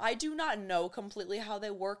powerful. I do not know completely how they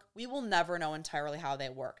work. We will never know entirely how they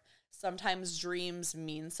work. Sometimes dreams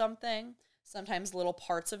mean something. Sometimes little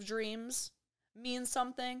parts of dreams mean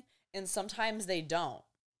something. And sometimes they don't.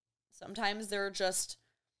 Sometimes they're just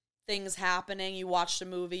things happening. You watched a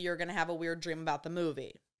movie, you're going to have a weird dream about the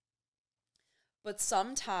movie. But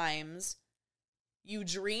sometimes you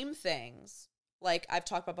dream things, like I've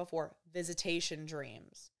talked about before, visitation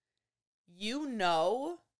dreams. You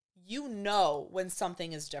know when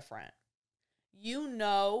something is different. You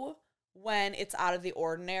know when it's out of the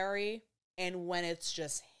ordinary and when it's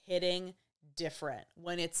just hitting different,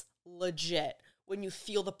 when it's legit, when you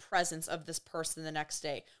feel the presence of this person the next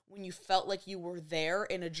day, when you felt like you were there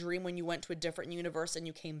in a dream when you went to a different universe and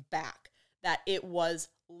you came back, that it was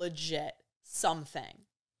legit something.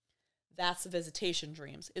 That's the visitation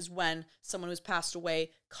dreams, is when someone who's passed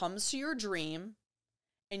away comes to your dream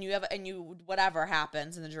and you whatever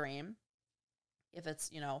happens in the dream. If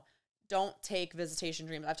it's, don't take visitation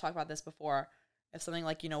dreams. I've talked about this before. If something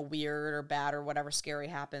like, weird or bad or whatever scary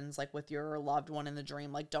happens, like with your loved one in the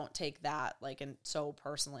dream, like, don't take that like and so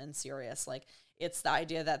personal and serious. Like, it's the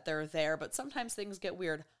idea that they're there, but sometimes things get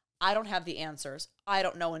weird. I don't have the answers. I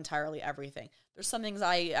don't know entirely everything. There's some things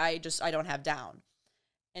I don't have down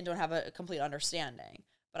and don't have a complete understanding.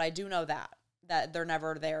 But I do know that they're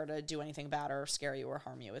never there to do anything bad or scare you or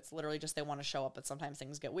harm you. It's literally just they want to show up, but sometimes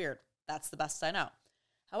things get weird. That's the best I know.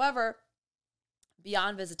 However,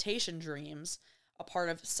 beyond visitation dreams, a part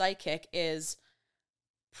of psychic is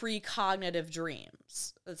precognitive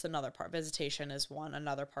dreams. That's another part. Visitation is one.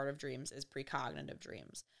 Another part of dreams is precognitive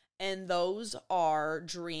dreams. And those are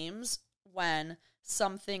dreams when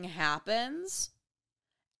something happens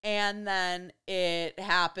and then it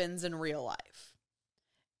happens in real life.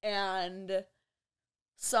 And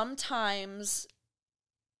sometimes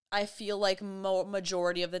I feel like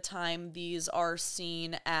majority of the time these are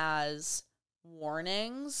seen as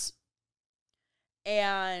warnings.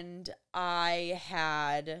 And I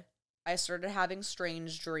started having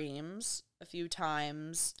strange dreams a few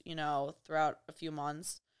times, throughout a few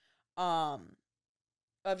months, of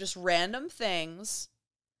just random things.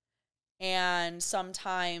 And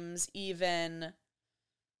sometimes even,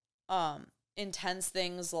 intense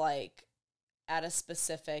things like at a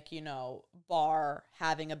specific, bar,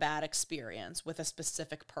 having a bad experience with a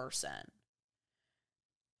specific person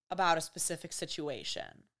about a specific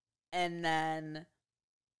situation. And then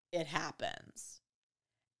it happens.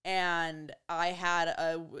 And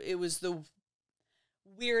it was the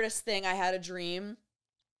weirdest thing. I had a dream.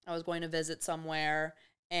 I was going to visit somewhere,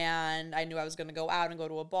 and I knew I was going to go out and go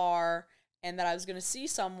to a bar, and that I was going to see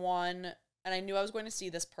someone, and I knew I was going to see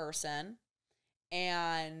this person.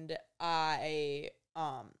 And I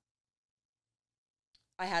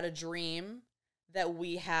had a dream that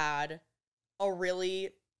we had a really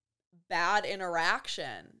bad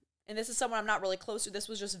interaction. And this is someone I'm not really close to. This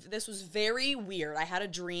was very weird. I had a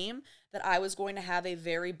dream that I was going to have a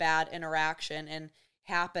very bad interaction and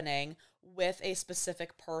happening with a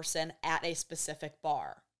specific person at a specific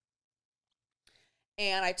bar.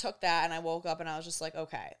 And I took that and I woke up and I was just like,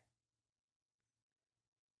 okay,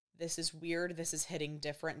 this is weird. This is hitting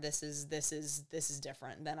different. This is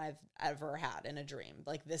different than I've ever had in a dream.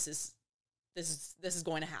 Like, this is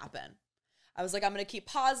going to happen. I was like, I'm going to keep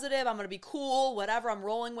positive. I'm going to be cool, whatever. I'm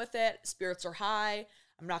rolling with it. Spirits are high.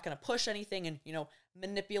 I'm not going to push anything and,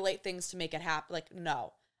 manipulate things to make it happen. Like,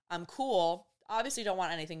 no, I'm cool. Obviously don't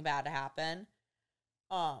want anything bad to happen.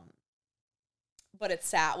 But it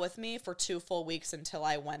sat with me for 2 full weeks until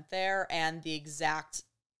I went there, and the exact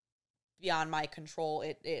beyond my control,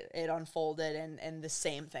 it unfolded and the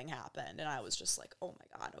same thing happened. And I was just like, oh my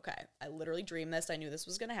God, okay. I literally dreamed this. I knew this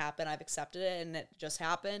was going to happen. I've accepted it and it just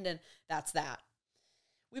happened. And that's that.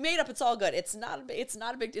 We made up. It's all good. It's not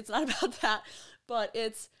about that, but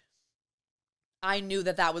I knew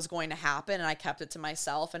that was going to happen and I kept it to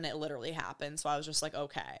myself and it literally happened. So I was just like,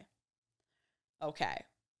 okay,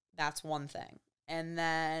 that's one thing. And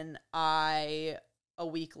then a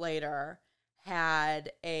week later,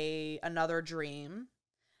 had another dream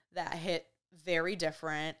that hit very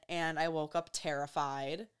different, and I woke up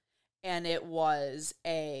terrified, and it was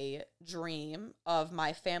a dream of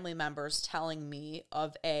my family members telling me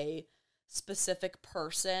of a specific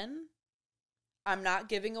person. I'm not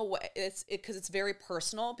giving away because it's very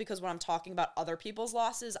personal, because when I'm talking about other people's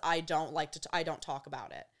losses, I don't talk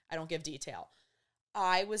about it. I don't give detail.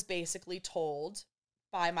 I was basically told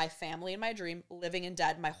by my family in my dream, living and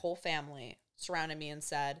dead, my whole family surrounded me and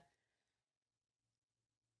said,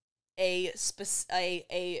 a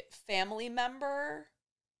family member,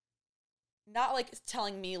 not like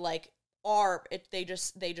telling me like, they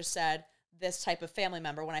just said this type of family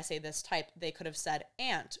member. When I say this type, they could have said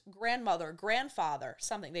aunt, grandmother, grandfather,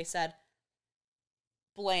 something. They said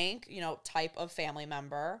blank, type of family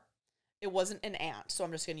member. It wasn't an aunt, so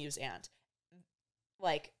I'm just going to use aunt.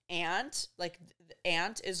 Like aunt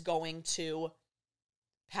is going to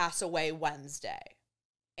pass away Wednesday.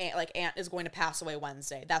 Aunt is going to pass away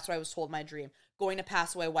Wednesday. That's what I was told in my dream. Going to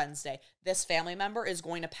pass away Wednesday. This family member is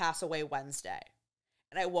going to pass away Wednesday.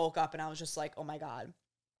 And I woke up and I was just like, oh my God.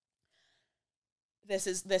 This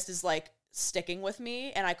is like sticking with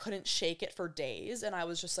me, and I couldn't shake it for days. And I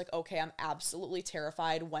was just like, okay, I'm absolutely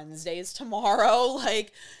terrified. Wednesday's tomorrow.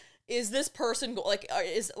 Like, is this person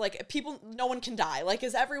is like people, no one can die. Like,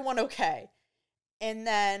 is everyone okay? And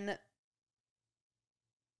then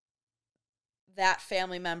that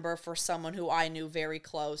family member, for someone who I knew very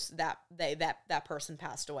close, that person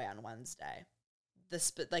passed away on Wednesday.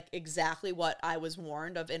 Like exactly what I was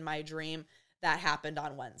warned of in my dream, that happened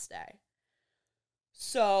on Wednesday.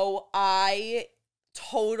 So I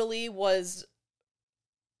totally was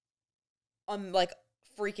like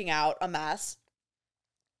freaking out, a mess.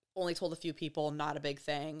 Only told a few people, not a big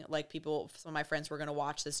thing. Like some of my friends who were going to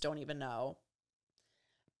watch this don't even know.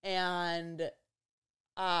 And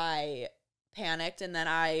I panicked, and then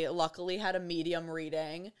I luckily had a medium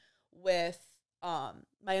reading with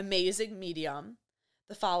my amazing medium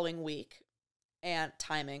the following week, and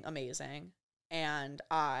timing amazing. And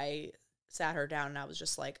I sat her down and I was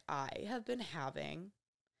just like, I have been having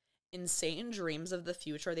insane dreams of the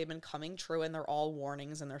future. They've been coming true, and they're all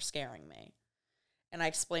warnings, and they're scaring me. And I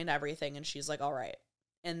explained everything, and she's like, all right,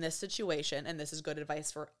 in this situation, and this is good advice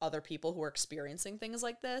for other people who are experiencing things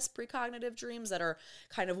like this, precognitive dreams that are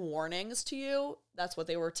kind of warnings to you, that's what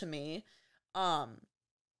they were to me,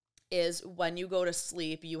 is when you go to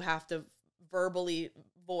sleep, you have to verbally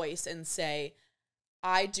voice and say,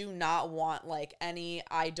 I do not want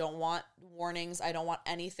I don't want warnings. I don't want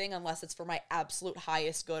anything unless it's for my absolute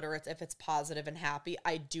highest good, or if it's positive and happy.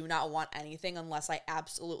 I do not want anything unless it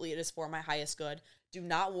is for my highest good. Do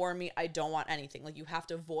not warn me. I don't want anything. Like, you have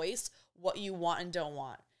to voice what you want and don't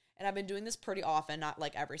want. And I've been doing this pretty often, not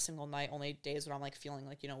like every single night, only days when I'm like feeling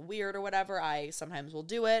like, weird or whatever. I sometimes will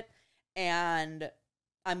do it, and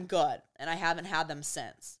I'm good. And I haven't had them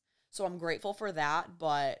since. So I'm grateful for that,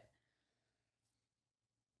 but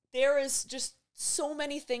there is just so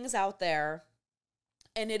many things out there,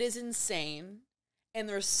 and it is insane, and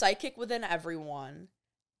there's psychic within everyone,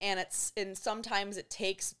 and sometimes it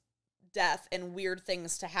takes death and weird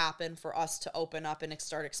things to happen for us to open up and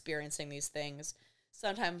start experiencing these things.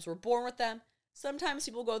 Sometimes we're born with them. Sometimes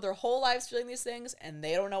people go their whole lives feeling these things, and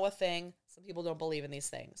they don't know a thing. Some people don't believe in these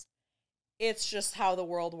things. It's just how the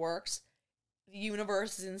world works. The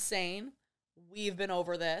universe is insane. We've been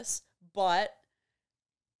over this, but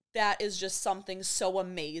that is just something so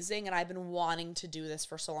amazing, and I've been wanting to do this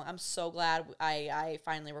for so long. I'm so glad I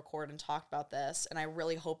finally recorded and talked about this, and I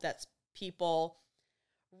really hope that people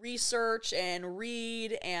research and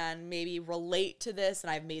read and maybe relate to this,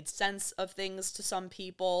 and I've made sense of things to some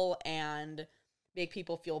people and make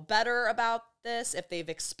people feel better about this if they've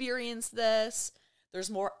experienced this. There's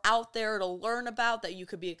more out there to learn about that you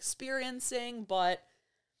could be experiencing, but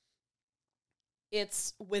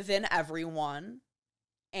it's within everyone.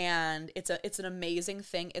 And it's an amazing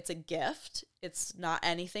thing. It's a gift. It's not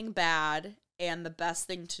anything bad. And the best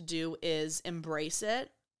thing to do is embrace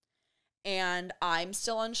it. And I'm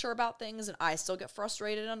still unsure about things, and I still get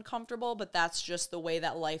frustrated and uncomfortable, but that's just the way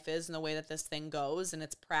that life is and the way that this thing goes. And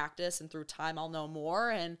it's practice, and through time I'll know more.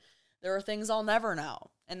 And there are things I'll never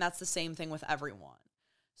know. And that's the same thing with everyone.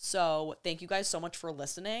 So thank you guys so much for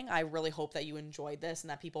listening. I really hope that you enjoyed this and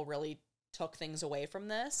that people really took things away from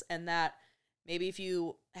this, and that maybe if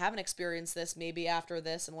you haven't experienced this, maybe after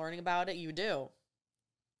this and learning about it, you do.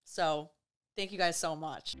 So thank you guys so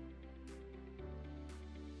much.